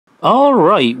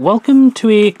Alright, welcome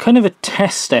to a kind of a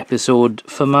test episode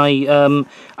for my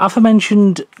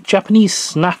aforementioned Japanese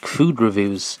snack food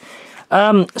reviews.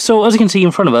 So as you can see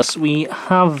in front of us, we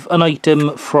have an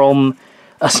item from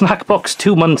a snack box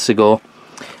 2 months ago.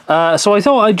 So I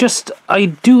thought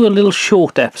I'd do a little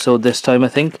short episode this time, I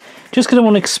think, just because I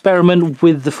want to experiment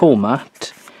with the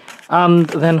format. And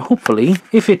then hopefully,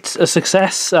 if it's a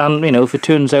success, and if it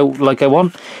turns out like I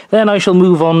want, then I shall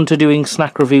move on to doing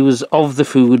snack reviews of the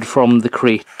food from the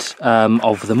crate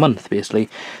of the month, basically.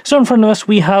 So in front of us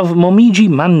we have Momiji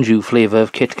Manju flavour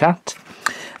of Kit Kat,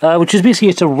 which is basically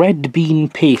it's a red bean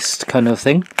paste kind of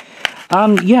thing.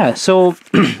 And yeah, so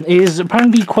is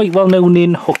apparently quite well known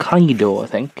in Hokkaido, I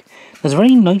think. There's a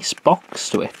very nice box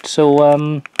to it, so I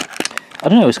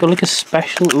don't know, it's got like a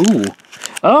special, ooh.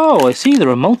 Oh, I see, there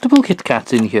are multiple Kit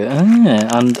Kats in here.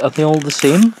 And are they all the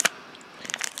same?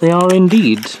 They are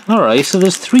indeed. Alright, so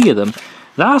there's 3 of them.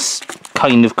 That's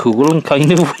kind of cool and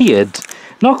kind of weird.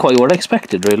 Not quite what I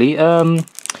expected, really.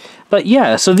 But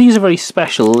yeah, so these are very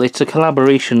special. It's a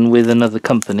collaboration with another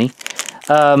company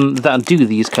that do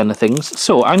these kind of things.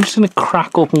 So I'm just going to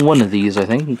crack open one of these, I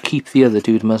think, and keep the other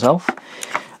 2 to myself.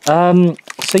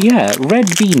 So yeah,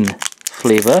 red bean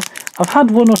flavour. I've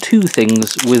had 1 or 2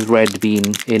 things with red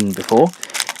bean in before.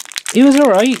 It was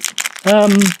alright.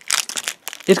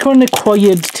 It's got an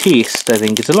acquired taste, I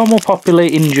think. It's a lot more popular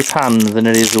in Japan than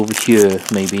it is over here,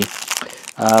 maybe.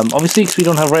 Obviously, because we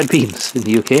don't have red beans in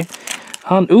the UK.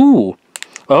 And, ooh!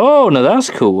 Oh, now that's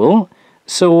cool.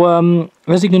 So,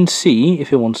 as you can see,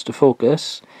 if it wants to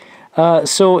focus,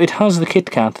 so it has the Kit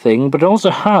Kat thing, but it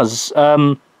also has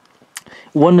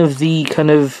one of the kind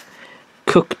of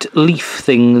cooked leaf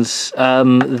things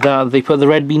that they put the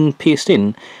red bean paste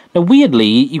in. Now weirdly,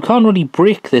 you can't really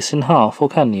break this in half, or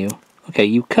can you? Okay,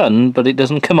 you can, but it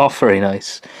doesn't come off very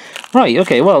nice. Right,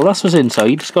 okay, well, that's what's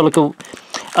inside. It's got like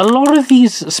a lot of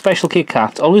these special Kit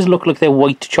Kats always look like they're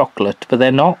white chocolate, but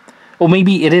they're not. Or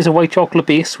maybe it is a white chocolate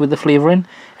base with the flavour in.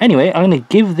 Anyway, I'm going to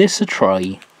give this a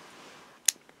try.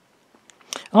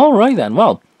 Alright then,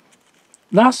 well,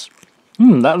 that's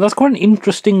quite an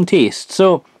interesting taste.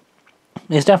 So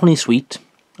it's definitely sweet,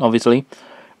 obviously,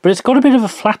 but it's got a bit of a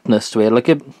flatness to it. Like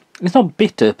it's not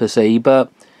bitter per se, but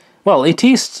well, it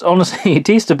tastes honestly. It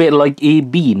tastes a bit like a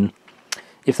bean,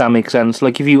 if that makes sense.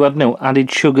 Like if you added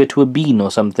sugar to a bean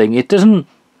or something. It doesn't.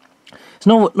 It's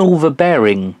not an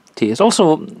overbearing taste.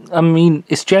 Also, I mean,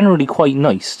 it's generally quite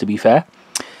nice, to be fair.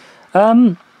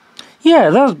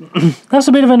 Yeah, that's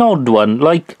a bit of an odd one.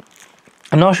 Like,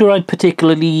 I'm not sure I'd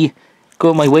particularly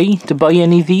go my way to buy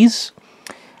any of these.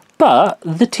 But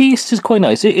the taste is quite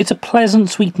nice. It's a pleasant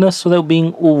sweetness without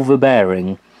being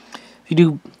overbearing. If you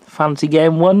do fancy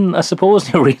getting one, I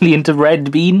suppose, you're really into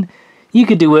red bean, you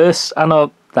could do worse and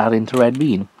not that into red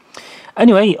bean.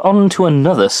 Anyway, on to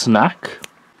another snack.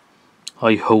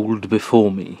 I hold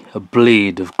before me a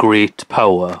blade of great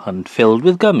power and filled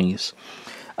with gummies.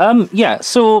 Yeah,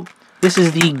 so this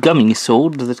is the gummy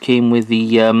sword that came with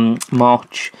the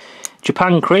March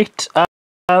Japan crate.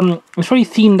 It's very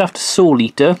themed after Soul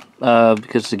Eater,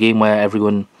 because it's a game where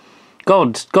everyone...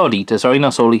 God Eater, sorry,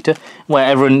 not Soul Eater, where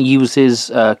everyone uses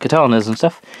katanas and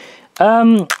stuff.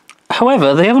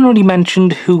 However, they haven't really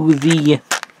mentioned who the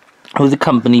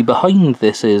company behind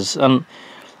this is, and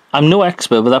I'm no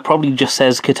expert, but that probably just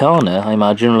says katana, I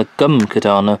imagine, like gum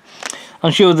katana.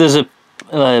 I'm sure there's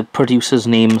a producer's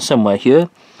name somewhere here.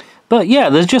 But yeah,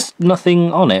 there's just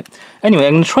nothing on it. Anyway,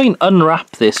 I'm going to try and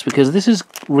unwrap this because this is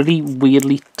really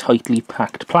weirdly tightly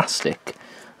packed plastic.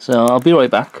 So I'll be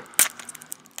right back.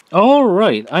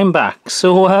 Alright, I'm back.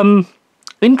 So,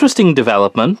 interesting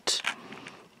development.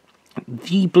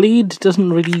 The blade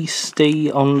doesn't really stay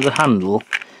on the handle.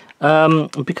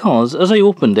 Because as I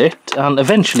opened it and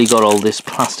eventually got all this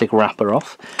plastic wrapper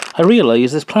off, I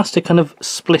realised this plastic kind of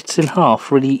splits in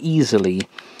half really easily.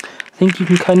 I think you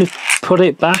can kind of put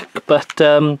it back, but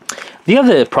the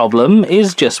other problem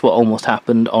is just what almost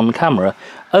happened on camera.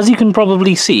 As you can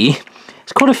probably see,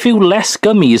 there's quite a few less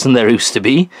gummies than there used to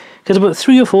be, because about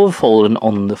 3 or 4 have fallen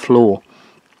on the floor.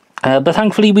 But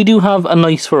thankfully we do have a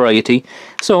nice variety,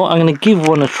 so I'm going to give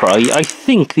one a try. I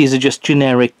think these are just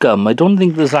generic gum. I don't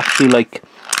think there's actually like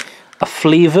a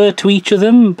flavour to each of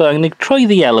them, but I'm going to try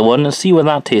the yellow one and see what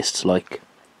that tastes like.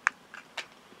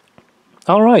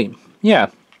 Alright, yeah.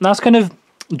 That's kind of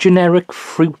generic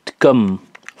fruit gum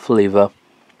flavour.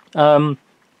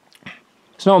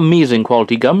 It's not amazing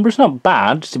quality gum, but it's not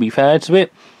bad, to be fair. It's a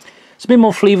bit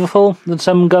more flavourful than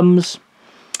some gums.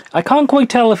 I can't quite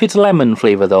tell if it's lemon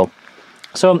flavour though.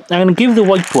 So I'm going to give the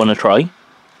white one a try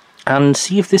and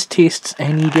see if this tastes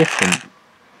any different.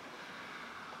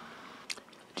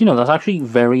 Do you know, that's actually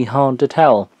very hard to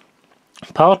tell.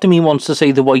 Part of me wants to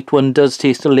say the white one does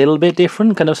taste a little bit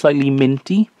different, kind of slightly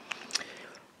minty.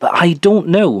 But I don't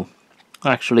know,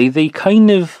 actually. They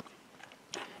kind of...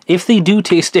 If they do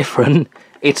taste different,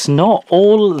 it's not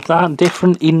all that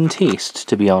different in taste,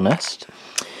 to be honest.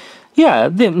 Yeah,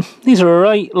 these are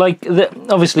alright. Like,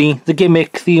 obviously, the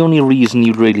gimmick, the only reason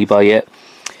you'd really buy it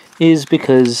is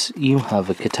because you have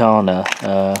a katana.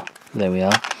 There we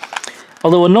are.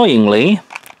 Although, annoyingly,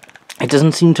 it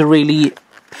doesn't seem to really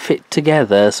fit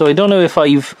together. So I don't know if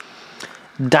I've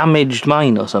damaged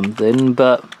mine or something,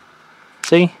 but...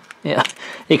 See? Yeah,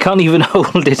 it can't even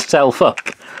hold itself up.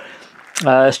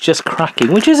 It's just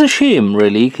cracking, which is a shame,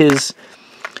 really, because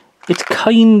it's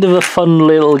kind of a fun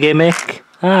little gimmick.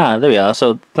 Ah, there we are.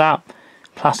 So that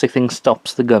plastic thing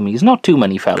stops the gummies. Not too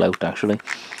many fell out, actually.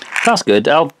 That's good.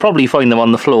 I'll probably find them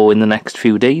on the floor in the next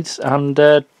few days and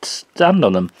stand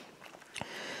on them.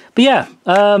 But yeah,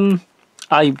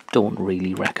 I don't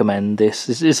really recommend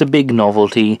this. It's a big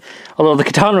novelty. Although the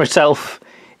katana itself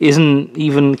isn't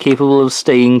even capable of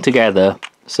staying together.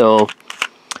 So,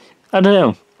 I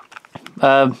don't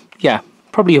know. Yeah,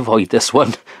 probably avoid this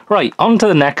one. Right, on to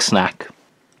the next snack.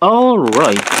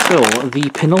 Alright, so the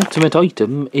penultimate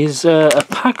item is a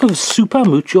pack of Super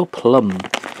Mucho Plum,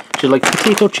 which are like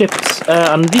potato chips,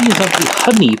 and these have the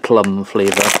honey plum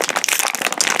flavour.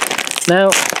 Now,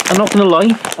 I'm not going to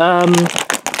lie,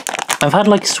 I've had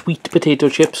like sweet potato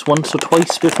chips once or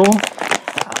twice before.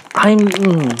 I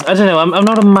don't know, I'm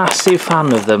not a massive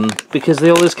fan of them, because they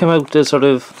always come out as sort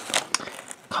of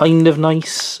kind of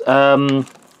nice.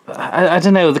 I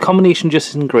don't know, the combination just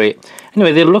isn't great.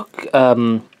 Anyway, they look,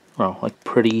 well, like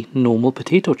pretty normal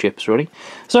potato chips, really.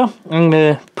 So, I'm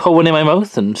going to put one in my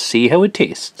mouth and see how it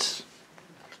tastes.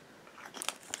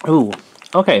 Ooh,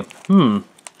 okay, Ooh,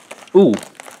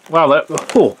 wow,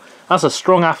 that's a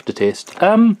strong aftertaste.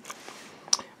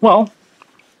 Well,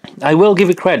 I will give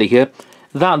it credit here.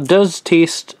 That does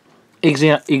taste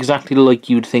exactly like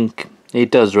you'd think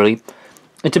it does, really.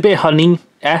 It's a bit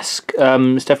honey-esque.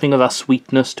 It's definitely got that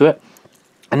sweetness to it.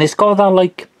 And it's got that,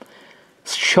 like,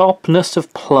 sharpness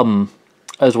of plum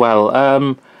as well.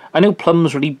 I know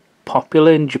plum's really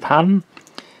popular in Japan.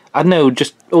 I don't know,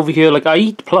 just over here, like, I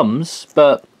eat plums,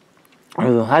 but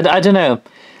I don't know.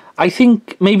 I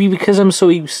think maybe because I'm so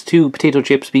used to potato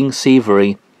chips being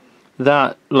savoury,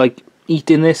 that, like,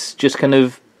 eating this just kind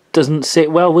of doesn't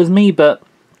sit well with me, but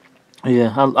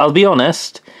yeah, I'll be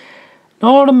honest,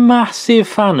 not a massive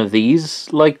fan of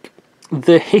these. Like,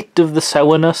 the hit of the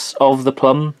sourness of the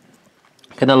plum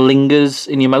kind of lingers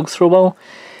in your mouth for a while.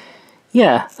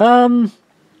 Yeah,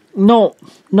 not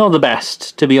the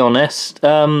best, to be honest.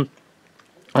 I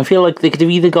feel like they could have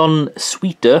either gone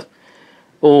sweeter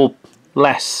or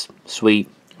less sweet,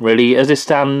 really. As it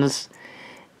stands,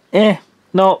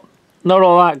 not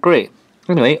all that great.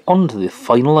 Anyway, on to the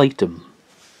final item.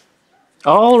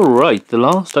 Alright, the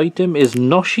last item is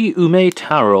Noshi Ume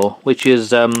Taro, which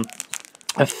is a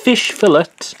fish fillet,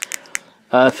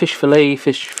 fish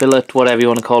fillet, whatever you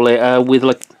want to call it, with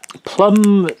like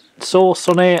plum sauce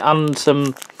on it and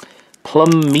some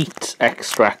plum meat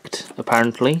extract,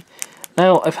 apparently.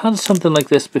 Now, I've had something like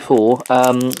this before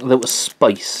that was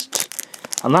spiced,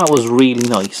 and that was really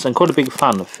nice. I'm quite a big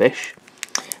fan of fish.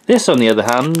 This, on the other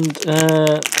hand,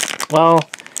 well,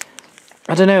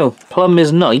 I don't know. Plum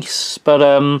is nice, but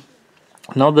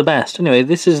not the best. Anyway,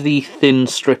 this is the thin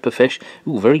strip of fish.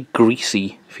 Ooh, very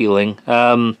greasy feeling.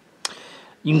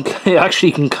 You can, actually,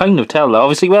 you can kind of tell that.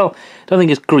 Obviously, well, I don't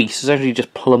think it's grease. It's actually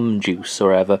just plum juice or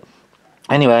whatever.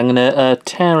 Anyway, I'm going to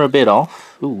tear a bit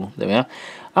off. Ooh, there we are.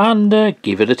 And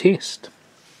give it a taste.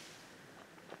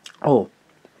 Oh,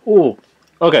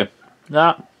 okay.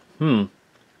 That,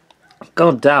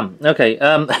 God damn. Okay,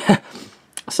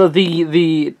 so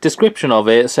the description of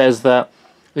it says that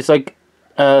it's like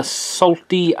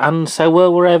salty and sour,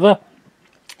 wherever.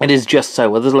 It is just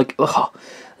sour. There's like,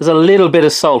 there's a little bit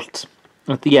of salt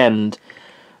at the end.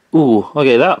 Ooh,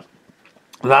 okay,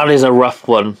 that is a rough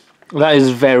one. That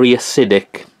is very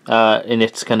acidic in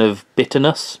its kind of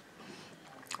bitterness.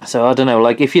 So I don't know,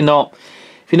 like if you're not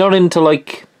into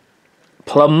like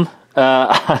plum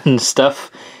and stuff,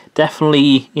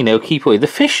 definitely, you know, keep away. The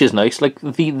fish is nice, like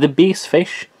the base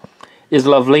fish is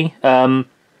lovely. You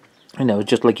know,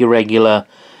 just like your regular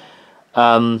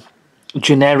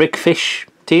generic fish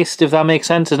taste, if that makes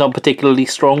sense. It's not particularly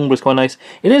strong, but it's quite nice.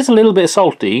 It is a little bit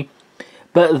salty,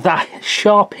 but that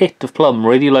sharp hit of plum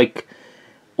really like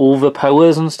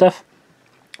overpowers and stuff.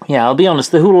 Yeah, I'll be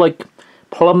honest, the whole like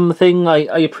plum thing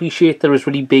I appreciate that is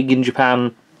really big in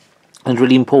Japan and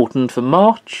really important for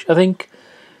March, I think,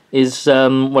 is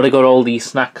what I got all these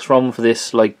snacks from for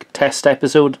this like test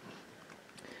episode.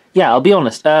 Yeah, I'll be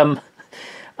honest,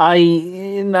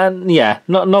 Yeah,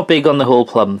 not big on the whole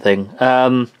plum thing.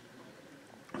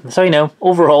 So,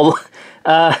 overall,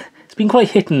 it's been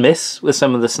quite hit and miss with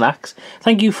some of the snacks.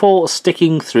 Thank you for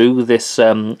sticking through this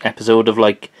episode of,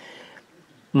 like,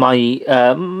 my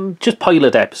just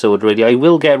pilot episode, really. I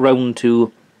will get round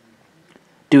to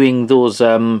doing those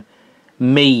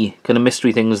May kind of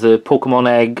mystery things, the Pokemon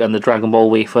Egg and the Dragon Ball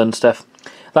wafer and stuff.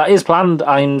 That is planned.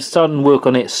 I'm starting work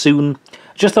on it soon.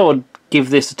 Just thought I'd give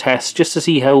this a test just to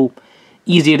see how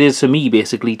easy it is for me,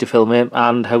 basically, to film it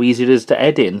and how easy it is to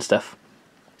edit and stuff.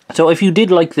 So if you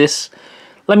did like this,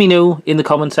 let me know in the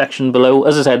comment section below.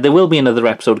 As I said, there will be another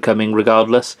episode coming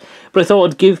regardless, but I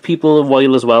thought I'd give people a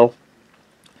while as well.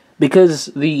 Because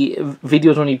the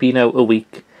video's only been out a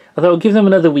week, I thought I'd give them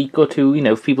another week or two,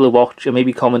 if people will watch, and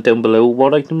maybe comment down below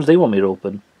what items they want me to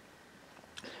open.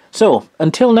 So,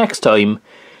 until next time,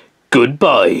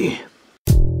 goodbye.